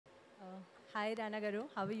Hi Rana Garu,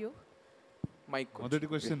 how are you? Mike. మొదటి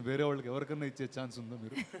question వేరే వాళ్ళకి ఎవరికన్నా ఇచ్చే ఛాన్స్ ఉందా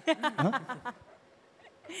మీరు?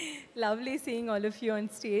 Lovely seeing all of you on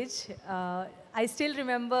stage. I still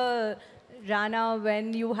remember, Rana, when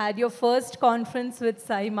you had your first conference with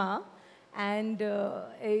SIIMA, and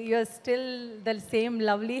you're still the same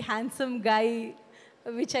lovely, handsome guy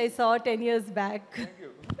which I saw 10 years back. Thank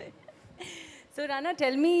you. So Rana,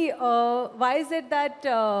 tell me, why is it that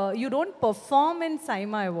you don't perform in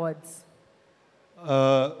SIIMA Awards?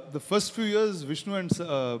 The first few years, Vishnu and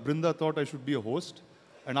Brinda thought I should be a host.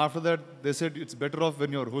 And after that, they said it's better off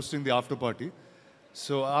when you're hosting the after party.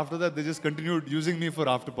 So after that, they just continued using me for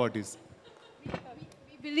after parties.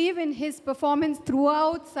 We believe in his performance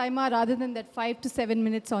throughout SIIMA rather than that 5 to 7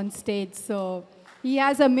 minutes on stage. So he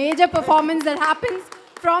has a major performance that happens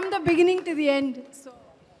from the beginning to the end. So.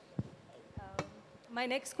 My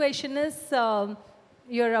next question is,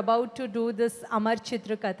 you're about to do this Amar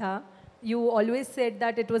Chitra Katha. You always said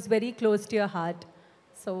that it was very close to your heart.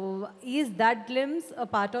 So is that glimpse a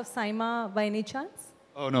part of SIIMA by any chance?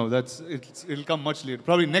 Oh no, it'll come much later.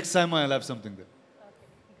 Probably next time I'll have something there. Okay,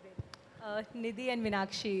 great. Nidhi and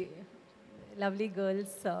Meenakshi, lovely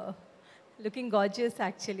girls, looking gorgeous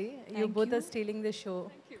actually. You both are stealing the show.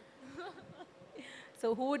 Thank you.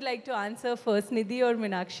 So who would like to answer first, Nidhi or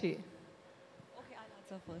Meenakshi? Okay, I'll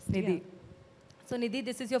answer first. Nidhi. Yeah. So Nidhi,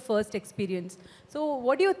 this is your first experience. So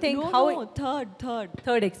what do you think? No, third.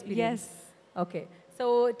 Third experience. Yes. Okay. So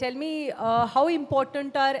tell me, how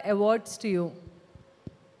important are awards to you?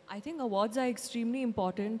 I think awards are extremely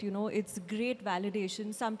important. You know, it's great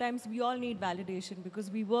validation. Sometimes we all need validation because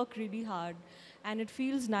we work really hard. And it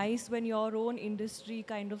feels nice when your own industry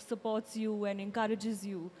kind of supports you and encourages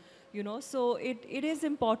you. You know, so it is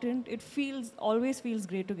important. It always feels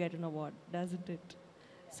great to get an award, doesn't it?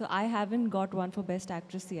 So I haven't got one for Best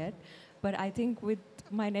Actress yet. But I think with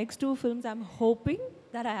my next 2 films, I'm hoping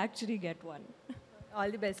that I actually get one. All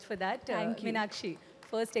the best for that. Thank you. Meenakshi,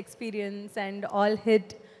 first experience and all hit.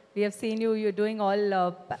 We have seen you're doing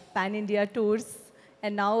all pan-India tours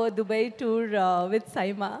and now a Dubai tour with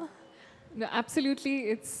SIIMA. No, absolutely.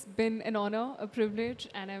 It's been an honor, a privilege,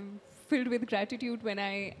 and I'm filled with gratitude when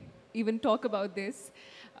I even talk about this.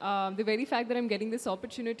 The very fact that I'm getting this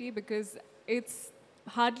opportunity, because it's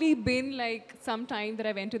hardly been like some time that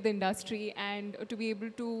I've entered the industry, and to be able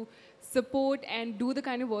to support and do the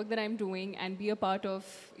kind of work that I'm doing and be a part of,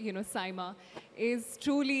 you know, SIIMA is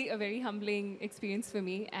truly a very humbling experience for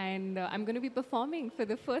me. And I'm going to be performing for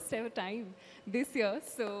the first ever time this year.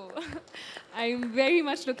 So I'm very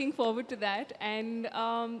much looking forward to that. And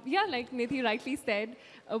yeah, like Nidhi rightly said,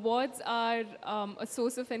 awards are a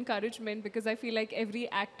source of encouragement because I feel like every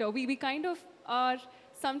actor, we kind of are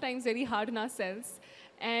sometimes very hard on ourselves.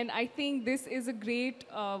 And I think this is a great,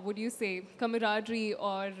 camaraderie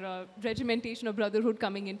or regimentation or brotherhood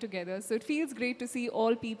coming in together. So it feels great to see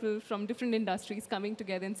all people from different industries coming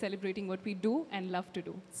together and celebrating what we do and love to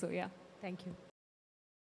do. So yeah. Thank you.